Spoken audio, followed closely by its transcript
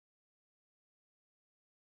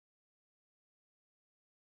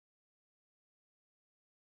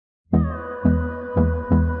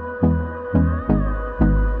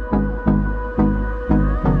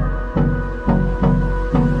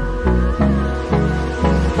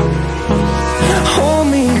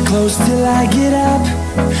close till I get up.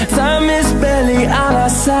 Time is barely on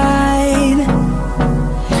our side.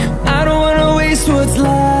 I don't wanna waste what's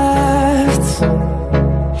left.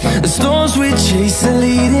 The storms we chase are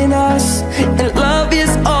leading us, and love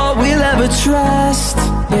is all we'll ever trust.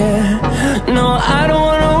 Yeah, no, I don't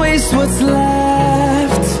wanna waste what's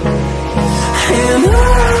left. And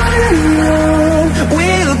on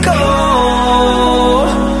we'll go,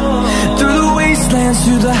 through the wastelands,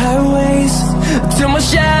 through the highways, till my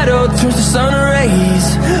shadow turns to sun rays.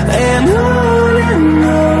 And on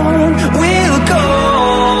we'll go,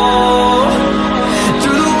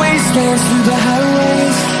 through the wastelands, through the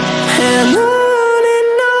highways, and on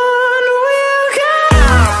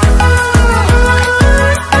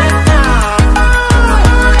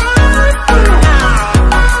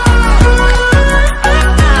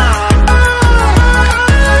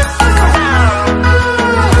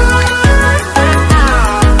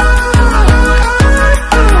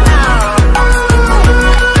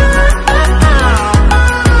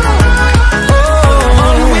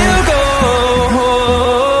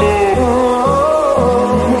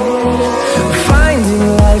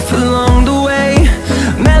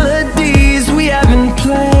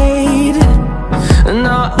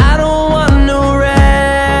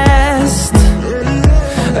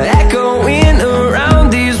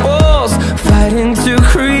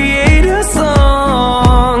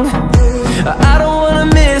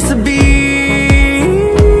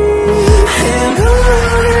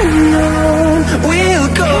we'll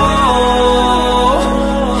go.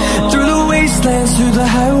 Through the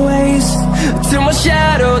highways, till my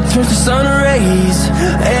shadow turns to sun rays.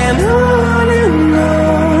 And on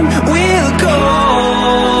we'll go,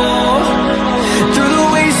 through the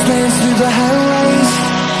wastelands, through the highways,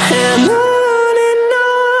 and on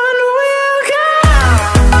we'll go.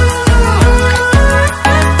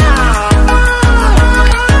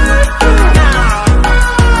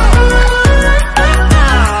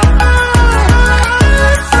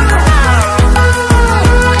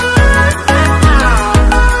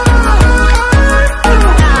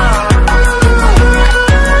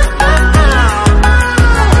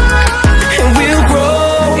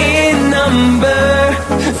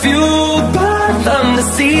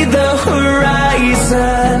 See the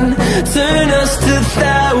horizon turn us to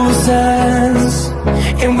thousands,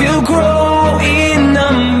 and we'll grow